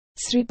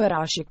Sri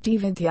Parasakthi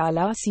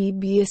Vidyalaya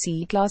Cbse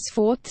Class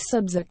 4th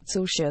Subject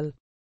Social.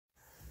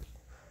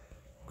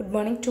 Good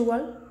morning to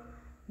all.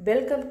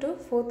 Welcome to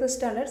 4th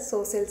Standard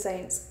Social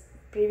Science.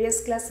 Previous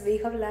class we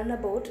have learned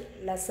about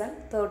lesson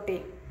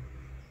 13.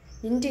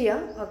 India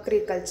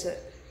Agriculture.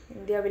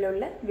 India will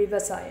ulla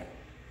Vivasayam.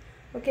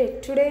 Okay,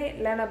 today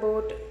learn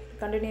about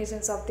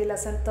continuations of the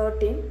lesson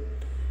 13.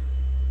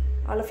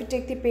 All of you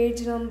take the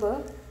page number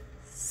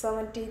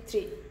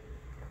 73.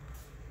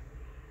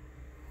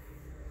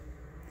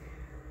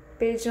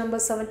 Page number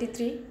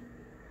 73.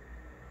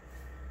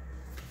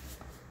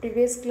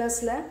 Previous class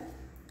la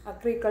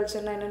agriculture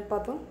na enna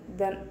paathom,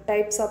 then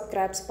types of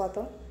crops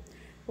paathom.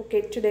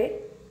 Okay, today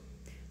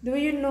do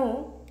you know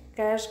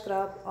cash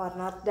crop are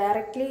not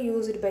directly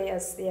used by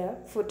us a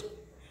food,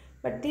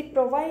 but they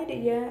provide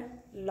a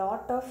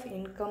lot of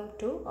income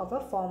to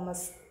our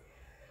farmers.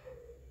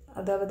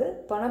 அதாவது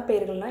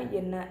பணப்பயிர்கள்னா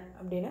என்ன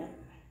அப்படின்னு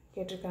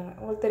கேட்டிருக்காங்க.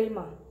 உங்களுக்கு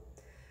தெரியுமா?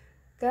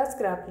 Cash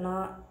கிராப்னா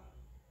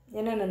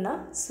என்னென்னா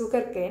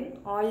sugar cane,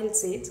 oil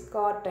seeds,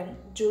 cotton,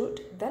 Jude,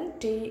 then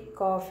tea,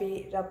 coffee,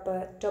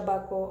 rubber,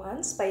 tobacco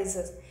and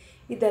spices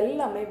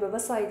இதெல்லாமே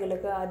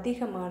விவசாயிகளுக்கு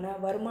அதிகமான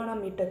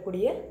வருமானம்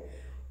ஈட்டக்கூடிய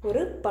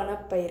ஒரு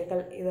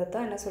பணப்பயிர்கள்.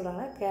 இதைத்தான் என்ன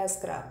சொல்கிறாங்க? Cash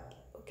graph.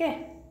 Okay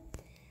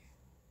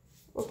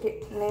okay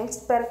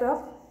next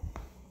paragraph.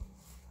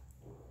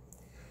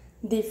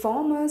 The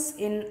farmers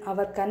in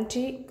our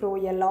country grow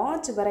a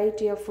large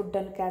variety of food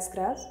and cash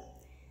crops.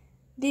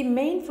 The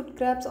main food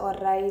crops are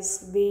rice,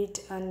 wheat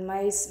and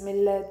maize,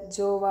 millet,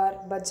 jowar,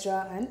 bajra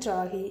and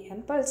rahi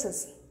and pulses.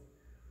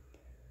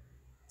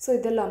 So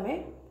இதெல்லாமே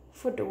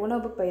food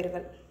உணவு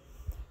பயிர்கள்.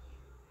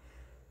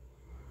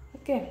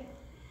 Okay.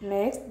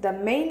 Next, the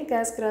main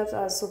cash crops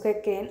are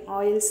sugarcane,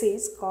 oil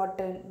seeds,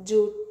 cotton,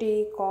 jute, tea,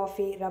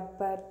 coffee,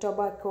 rubber,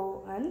 tobacco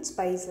and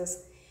spices.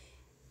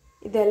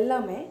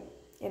 இதெல்லாமே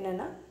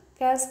என்னன்னா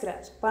cash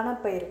crops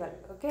பணப்பயிர்கள்.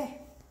 Okay,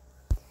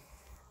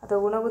 அது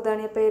உணவு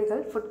தானிய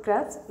பயிர்கள் food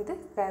graphs, இது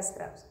கேஷ்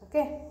கிராப்ஸ்.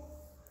 ஓகே,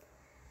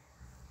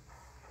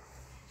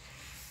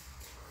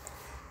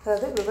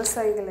 அதாவது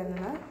விவசாயிகள்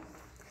என்னென்னா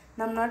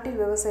நம் நாட்டில்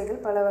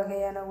விவசாயிகள் பல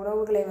வகையான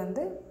உணவுகளை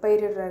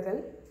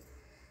பயிரிடுறார்கள்.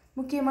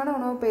 முக்கியமான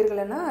உணவு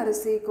பயிர்கள் என்ன?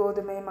 அரிசி,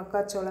 கோதுமை,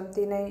 மக்காச்சோளம்,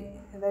 திணை,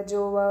 அதாவது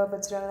ஜோவா,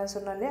 பஜ்ராலாம்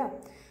சொன்னோம் இல்லையா,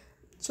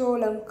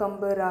 சோளம்,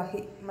 கம்பு,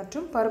 ராகி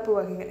மற்றும் பருப்பு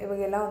வகைகள்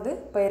இவையெல்லாம்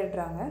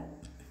பயிரிடுறாங்க.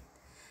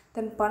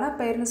 தென்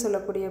பணப்பயிர்னு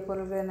சொல்லக்கூடிய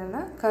பொருள்கள்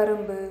என்னென்னா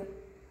கரும்பு,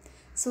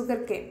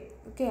 சுகர்கேன்,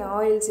 ஓகே,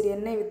 ஆயில் சீட்,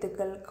 எண்ணெய்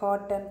வித்துக்கள்,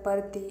 காட்டன்,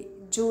 பருத்தி,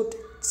 ஜூட்,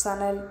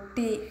 சணல்,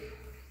 டீ,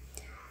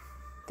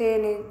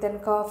 தேநீர், தென்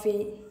காஃபி,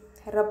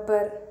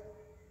 ரப்பர்,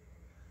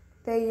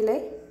 தேயிலை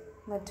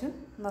மற்றும்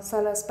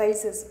மசாலா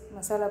ஸ்பைசஸ்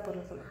மசாலா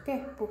பொருட்கள், ஓகே,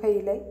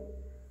 புகையிலை,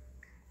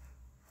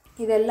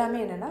 இது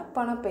எல்லாமே என்னென்னா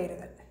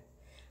பணப்பயிர்கள்.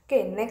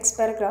 Okay, next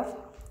paragraph.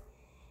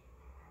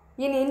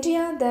 In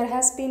India, there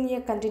has been a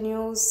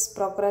continuous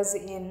progress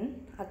in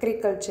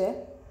agriculture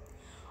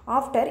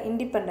after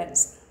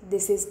independence.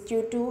 This is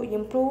due to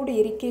improved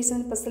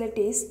irrigation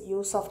facilities,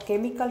 use of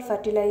chemical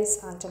fertilizers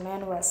and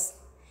manures,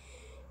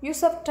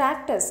 use of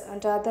tractors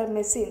and other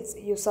machines,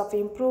 use of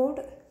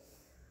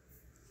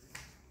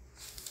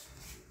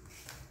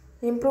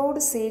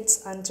improved seeds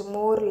and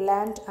more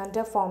land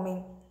under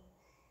farming.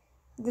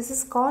 This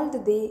is called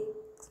the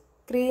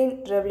Green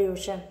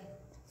Revolution.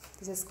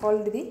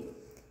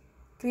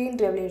 Green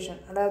Revolution.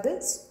 அதாவது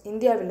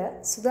இந்தியாவில்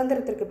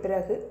சுதந்திரத்திற்கு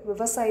பிறகு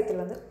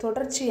விவசாயத்தில்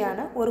தொடர்ச்சியான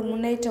ஒரு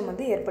முன்னேற்றம்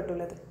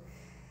ஏற்பட்டுள்ளது.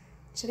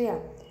 சரியா?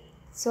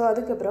 ஸோ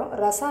அதுக்கப்புறம்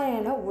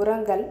ரசாயன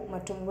உரங்கள்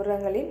மற்றும்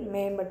உரங்களின்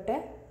மேம்பட்ட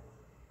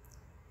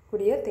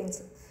கூடிய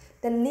திங்ஸ்,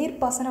 தென்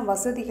நீர்ப்பாசன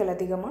வசதிகள்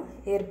அதிகமாக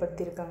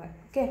ஏற்படுத்தியிருக்காங்க.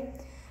 ஓகே,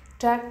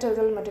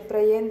 டிராக்டர்கள் மற்றும் பிற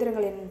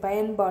இயந்திரங்களின்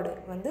பயன்பாடு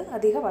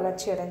அதிக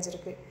வளர்ச்சி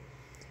அடைஞ்சிருக்கு.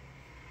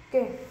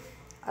 ஓகே,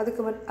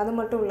 அது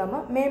மட்டும்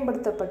இல்லாமல்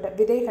மேம்படுத்தப்பட்ட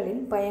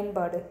விதைகளின்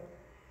பயன்பாடு,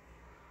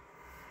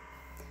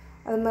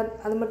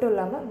 அது மட்டும்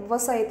இல்லாமல்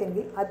விவசாயத்தின்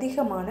கீழ்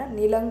அதிகமான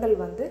நிலங்கள்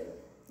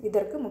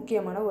இதற்கு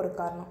முக்கியமான ஒரு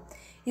காரணம்.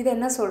 இது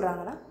என்ன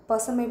சொல்கிறாங்கன்னா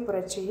பசுமை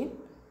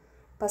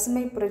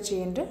புரட்சி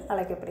என்று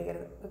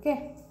அழைக்கப்படுகிறது. Okay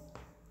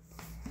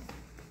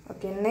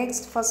okay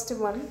next first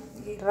one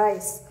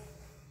rice.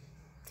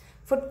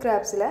 Food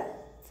கிராப்ஸில்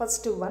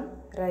first one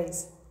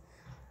rice.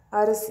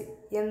 அரிசி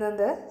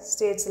எந்தெந்த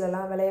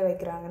ஸ்டேட்ஸ்லலாம் விளைய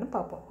வைக்கிறாங்கன்னு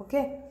பார்ப்போம்.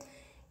 Okay,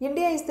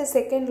 India is the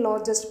second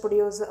largest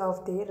producer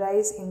of the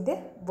rice in the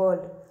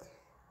world,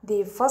 the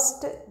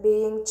first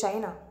being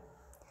China.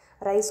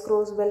 Rice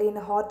grows well in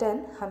hot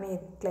and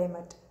humid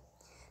climate.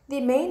 The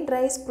main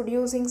rice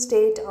producing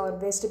state are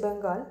West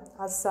Bengal,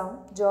 Assam,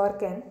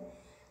 Jharkhand,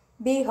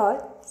 Bihar,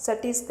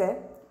 Chhattisgarh,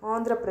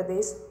 Andhra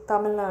Pradesh,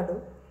 Tamil Nadu,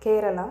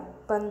 Kerala,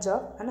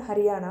 Punjab and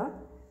Haryana.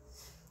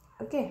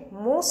 Okay,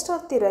 most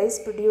of the rice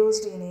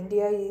produced in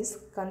India is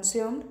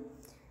consumed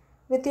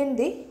within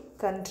the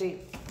country.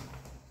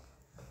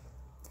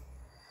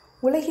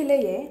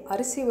 உலகிலேயே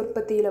அரிசி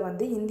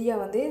உற்பத்தியில் India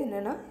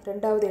என்னென்னா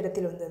ரெண்டாவது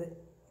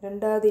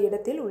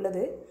இடத்தில்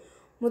உள்ளது.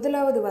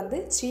 முதலாவது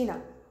சீனா.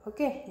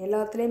 Okay,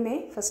 எல்லாத்துலேயுமே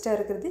ஃபஸ்ட்டாக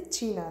இருக்கிறது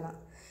சீனா தான்.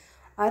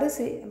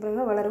 அரிசி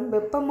அப்புறங்க வளரும்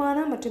வெப்பமான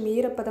மற்றும்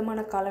ஈரப்பதமான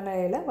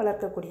காலநிலையில்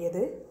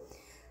வளர்க்கக்கூடியது.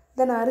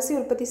 தென் அரிசி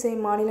உற்பத்தி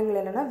செய்யும் மாநிலங்கள்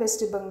என்னென்னா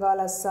west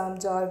Bengal, Assam,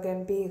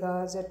 Jharkhand,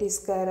 Bihar,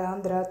 Chhattisgarh,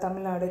 Andhra,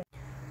 Tamil Nadu.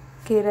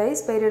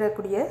 Rice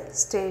பயிரிடக்கூடிய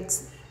states.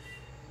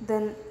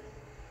 Then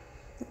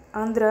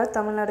Andhra,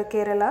 Tamil Nadu,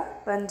 Kerala,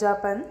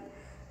 Punjab and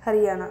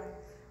Haryana.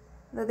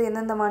 அதாவது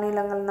எந்தெந்த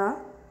மாநிலங்கள்னால்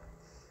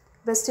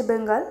west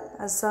Bengal,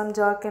 Assam,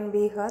 Jharkhand,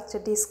 Bihar,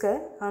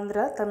 Chhattisgarh,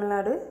 Andhra,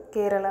 Tamil Nadu,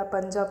 Kerala,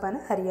 Punjab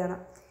and Haryana.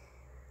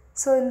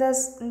 So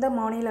இந்த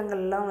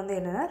மாநிலங்கள்லாம் வந்து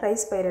என்னென்னா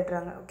ரைஸ்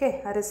பயிரிடுறாங்க. ஓகே,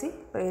 அரிசி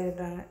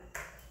பயிரிடுறாங்க.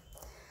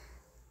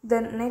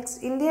 தென் நெக்ஸ்ட்,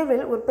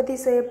 இந்தியாவில் உற்பத்தி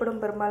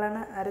செய்யப்படும் பெரும்பாலான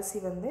அரிசி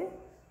வந்து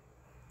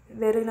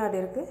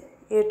வெளிநாட்டிற்கு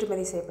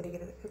ஏற்றுமதி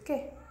செய்யப்படுகிறது. ஓகே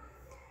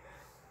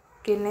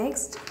ஓகே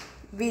நெக்ஸ்ட்,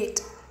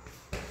 வீட்.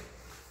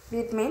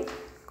 வீட் மீன்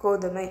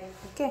கோதுமை.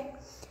 Okay,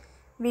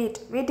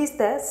 wheat is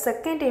the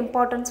second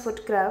important food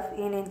crop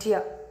in India.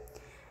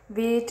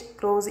 Wheat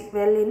grows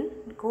well in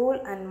cool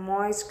and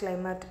moist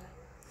climate.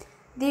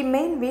 The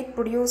main wheat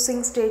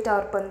producing state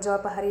are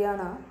Punjab,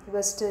 Haryana,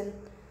 Western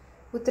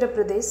Uttar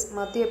Pradesh,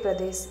 Madhya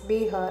Pradesh,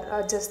 Bihar,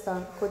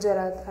 Rajasthan,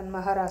 Gujarat and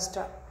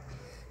Maharashtra.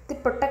 The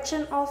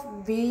production of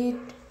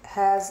wheat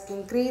has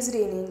increased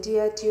in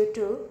India due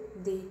to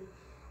the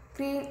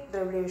Green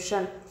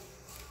Revolution.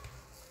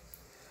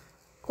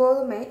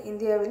 கோதுமை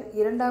இந்தியாவில்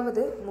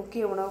இரண்டாவது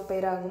முக்கிய உணவுப்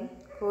பயிராகும்.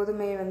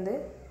 கோதுமை வந்து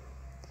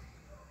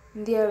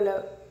இந்தியாவில்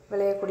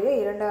விளையக்கூடிய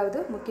இரண்டாவது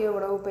முக்கிய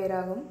உணவுப்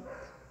பயிராகும்.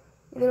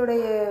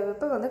 இதனுடைய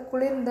வெப்பம் வந்து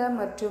குளிர்ந்த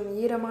மற்றும்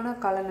ஈரமான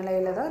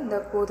காலநிலையில் தான் இந்த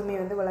கோதுமை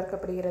வந்து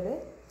வளர்க்கப்படுகிறது.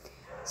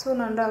 ஸோ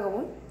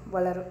நன்றாகவும்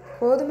வளரும்.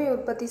 கோதுமை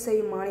உற்பத்தி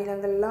செய்யும்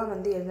மாநிலங்கள்லாம்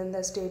வந்து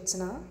எந்தெந்த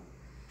ஸ்டேட்ஸ்னால்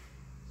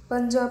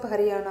பஞ்சாப்,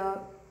 ஹரியானா,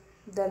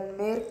 தென்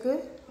மேற்கு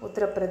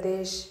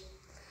உத்தரப்பிரதேஷ்,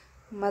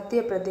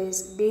 மத்திய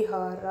பிரதேஷ்,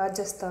 பீகார்,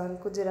 ராஜஸ்தான்,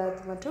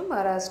 குஜராத் மற்றும்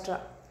மகாராஷ்டிரா.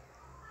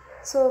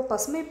 ஸோ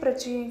பசுமை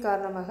புரட்சியின்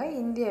காரணமாக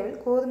இந்தியாவில்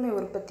கோதுமை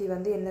உற்பத்தி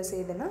வந்து என்ன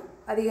செய்யுதுன்னா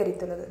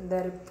அதிகரித்துள்ளது. இந்த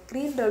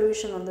க்ரீன்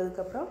ரெவல்யூஷன்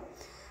வந்ததுக்கப்புறம்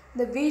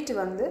இந்த வீட்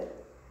வந்து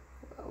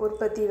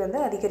உற்பத்தி வந்து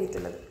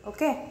அதிகரித்துள்ளது.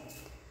 Okay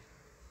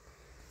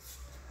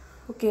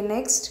okay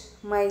next,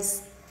 mice.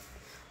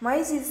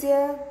 Maize is a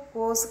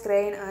coarse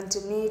grain and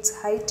needs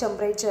high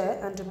temperature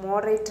and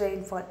moderate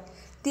rainfall.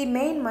 The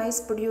main maize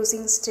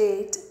producing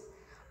states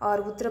are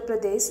Uttar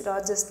Pradesh,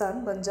 Rajasthan,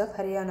 Punjab,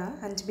 Haryana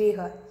and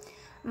Bihar.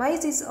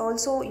 Maize is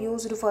also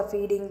used for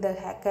feeding the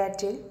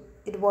cattle.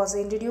 It was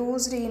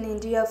introduced in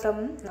India from.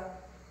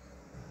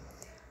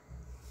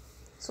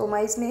 So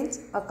maize means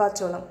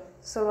மக்காச்சோளம்.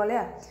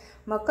 சொல்லுவோம்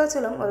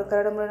மக்காச்சோளம் ஒரு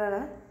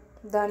கரடுமுரடான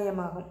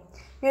தானியமாகும்.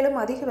 மேலும்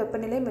அதிக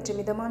வெப்பநிலை மற்றும்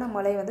மிதமான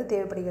மழை வந்து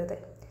தேவைப்படுகிறது.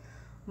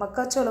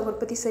 மக்காச்சோளம்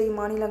உற்பத்தி செய்யும்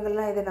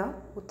மாநிலங்கள்லாம் எதுனா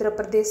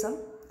உத்தரப்பிரதேசம்,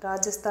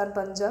 ராஜஸ்தான்,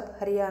 பஞ்சாப்,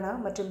 ஹரியானா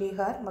மற்றும்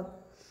பீகார்.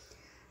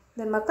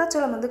 இந்த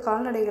மக்காச்சோளம் வந்து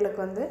கால்நடைகளுக்கு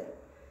வந்து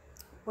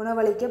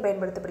உணவளிக்க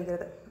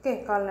பயன்படுத்தப்படுகிறது. ஓகே,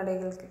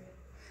 கால்நடைகளுக்கு.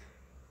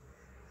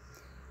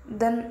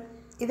 தென்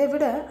இதை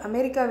விட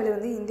அமெரிக்காவில்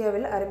வந்து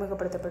இந்தியாவில்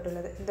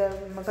அறிமுகப்படுத்தப்பட்டுள்ளது. இந்த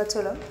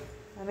மக்காச்சோளம்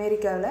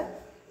அமெரிக்காவில்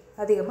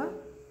அதிகமாக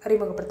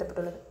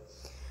அறிமுகப்படுத்தப்பட்டுள்ளது.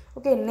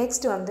 ஓகே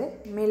நெக்ஸ்ட் வந்து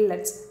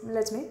மில்லட்ஸ்.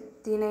 மில்லட்ஸ் மீன்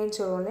திணைன்னு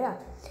சொல்லுவோம் இல்லையா.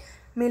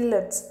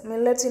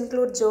 Millets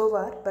include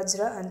jowar,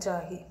 bajra and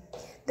ragi.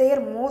 They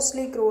are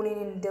mostly grown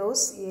in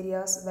those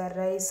areas where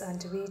rice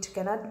and wheat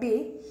cannot be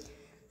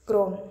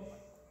grown.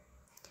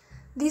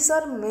 These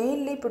are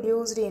mainly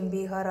produced in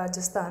Bihar,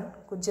 Rajasthan,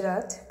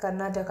 Gujarat,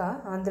 Karnataka,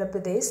 Andhra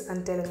Pradesh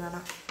and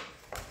Telangana.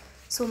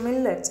 So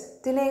millets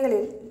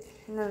திணைகளில்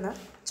என்னென்னா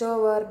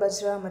ஜோவார்,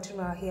 பஜ்ரா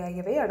மற்றும் ராகி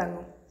ஆகியவை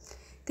அடங்கும்.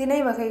 திணை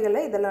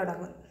வகைகளில் இதெல்லாம்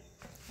அடங்கும்.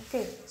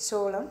 Okay,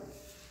 சோளம்,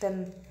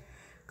 தென்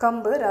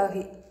கம்பு,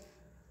 ராகி.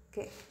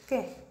 ஓகே ஓகே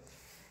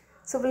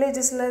ஸோ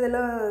வில்லேஜஸில்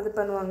இதெல்லாம் இது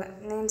பண்ணுவாங்க.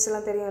 நேம்ஸ்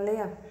எல்லாம் தெரியும்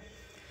இல்லையா.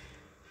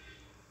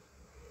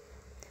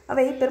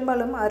 அவை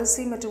பெரும்பாலும்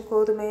அரிசி மற்றும்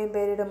கோதுமையை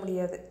பயிரிட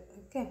முடியாது.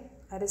 ஓகே,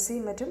 அரிசி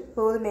மற்றும்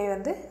கோதுமையை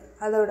வந்து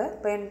அதோட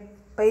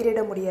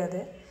பயிரிட முடியாத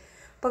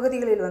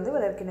பகுதிகளில் வந்து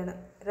வளர்க்கின்றன.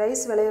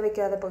 ரைஸ் விளைய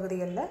வைக்காத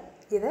பகுதிகளில்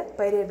இதை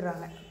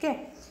பயிரிடுறாங்க. ஓகே,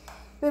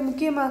 இப்போ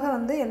முக்கியமாக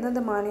வந்து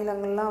எந்தெந்த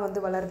மாநிலங்கள்லாம் வந்து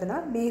வளருதுன்னா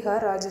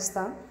பீகார்,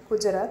 ராஜஸ்தான்,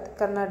 குஜராத்,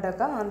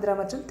 கர்நாடகா, ஆந்திரா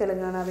மற்றும்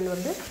தெலுங்கானாவில்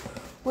வந்து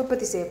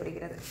உற்பத்தி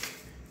செய்யப்படுகிறது.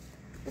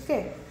 Okay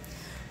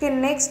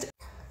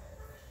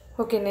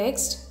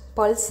next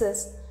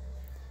pulses.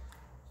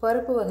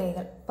 பருப்பு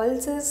வகைகள்.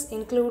 Pulses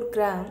include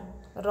gram,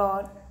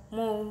 rod,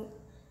 moong,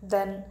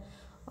 than,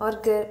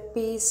 ஆர்கர்,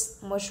 piece,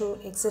 masoor,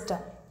 etc.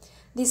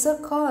 These are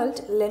called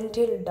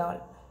lentil dal.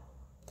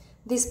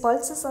 These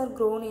pulses are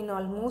grown in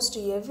almost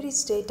every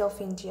state of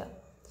India.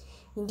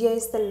 India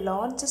is the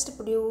largest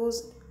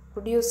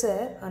producer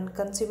and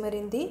consumer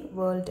in the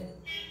world.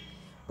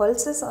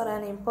 Pulses are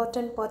an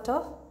important part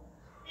of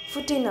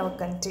food in our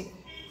country.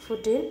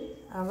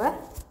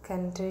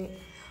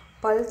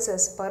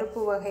 Pulses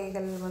பருப்பு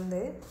வகைகள் வந்து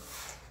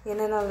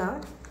என்னென்னா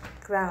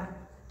gram,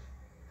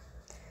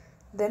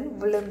 தென்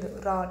உளுந்து,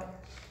 rod,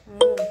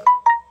 moong,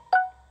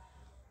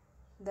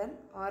 தென்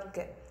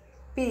ஆர்கர்,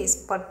 piece,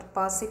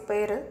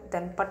 பாசிப்பயிறு,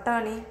 தென்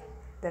பட்டாணி,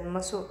 தென்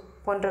மசூர்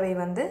போன்றவை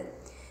வந்து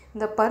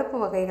இந்த பருப்பு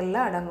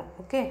வகைகளில் அடங்கும்.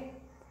 ஓகே,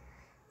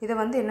 இதை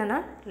வந்து என்னென்னா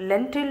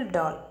லென்டில்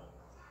டால்,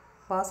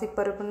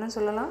 பாசிப்பருப்புன்னு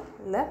சொல்லலாம்,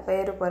 இல்லை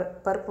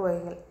பருப்பு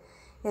வகைகள்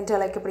என்று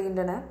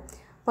அழைக்கப்படுகின்றன.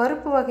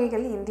 பருப்பு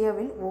வகைகள்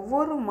இந்தியாவின்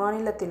ஒவ்வொரு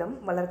மாநிலத்திலும்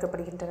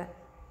வளர்க்கப்படுகின்றன.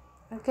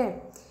 ஓகே,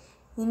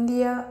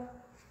 இந்தியா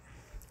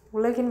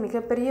உலகின்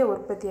மிகப்பெரிய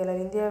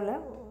உற்பத்தியாளர்.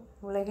 இந்தியாவில்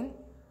உலகின்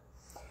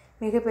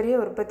மிகப்பெரிய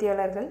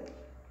உற்பத்தியாளர்கள்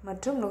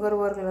மற்றும்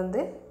நுகர்வோர்கள்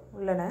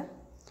உள்ளன.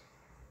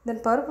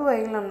 தென் பருப்பு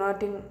வகைகள்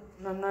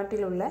நம்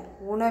நாட்டில் உள்ள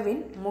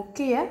உணவின்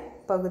முக்கிய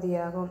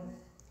பகுதியாகும்.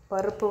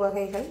 பருப்பு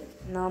வகைகள்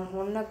நாம்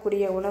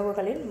உண்ணக்கூடிய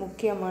உணவுகளின்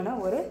முக்கியமான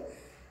ஒரு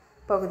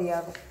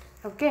பகுதியாகும்.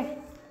 ஓகே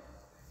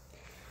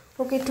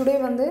டுடே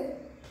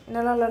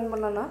என்னெல்லாம் லேர்ன்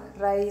பண்ணலாம்னா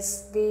ரைஸ்,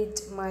 வீட்,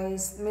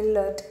 மைஸ்,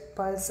 மில்லட்,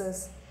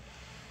 பல்சஸ்.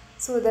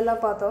 ஸோ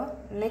இதெல்லாம் பார்த்தோம்.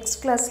 நெக்ஸ்ட்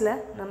கிளாஸில்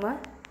நம்ம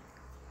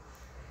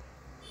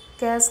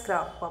கேஷ்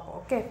கிராப் பார்ப்போம்.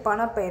 ஓகே,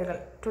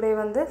 பணப்பயிர்கள்.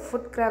 டுடே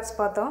ஃபுட் கிராப்ஸ்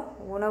பார்த்தோம்,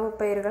 உணவு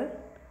பயிர்கள்.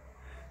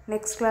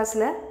 நெக்ஸ்ட்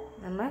கிளாஸில்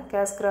நம்ம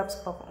கேஷ்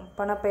கிராப்ஸ் பார்ப்போம்,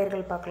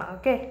 பணப்பயிர்கள் பார்க்கலாம்.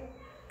 Okay,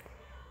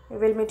 we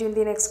will meet you in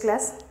the next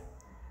class.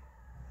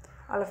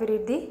 All of you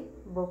read the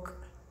book.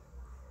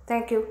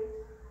 Thank you.